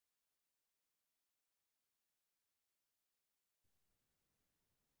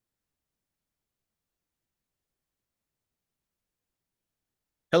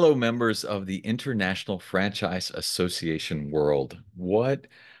Hello, members of the International Franchise Association world. What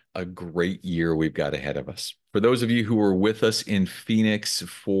a great year we've got ahead of us. For those of you who were with us in Phoenix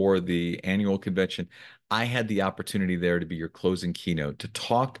for the annual convention, I had the opportunity there to be your closing keynote to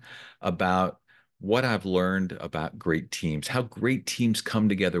talk about what I've learned about great teams, how great teams come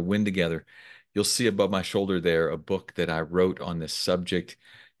together, win together. You'll see above my shoulder there a book that I wrote on this subject.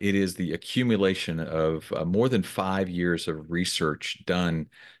 It is the accumulation of more than 5 years of research done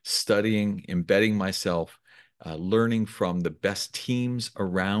studying, embedding myself, learning from the best teams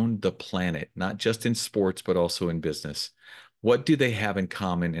around the planet, not just in sports, but also in business. What do they have in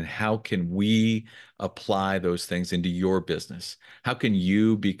common, and how can we apply those things into your business? How can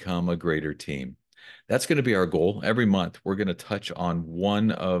you become a greater team? That's going to be our goal. Every month, we're going to touch on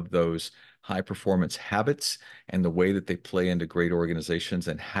one of those high performance habits and the way that they play into great organizations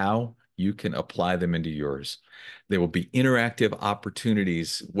and how you can apply them into yours. There will be interactive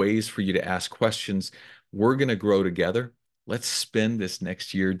opportunities, ways for you to ask questions. We're going to grow together. Let's spend this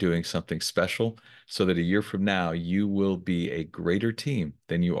next year doing something special so that a year from now, you will be a greater team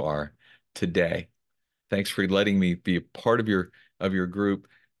than you are today. Thanks for letting me be a part of your group.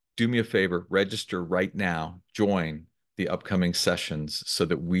 Do me a favor, register right now, join the upcoming sessions so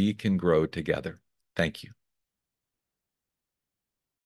that we can grow together. Thank you.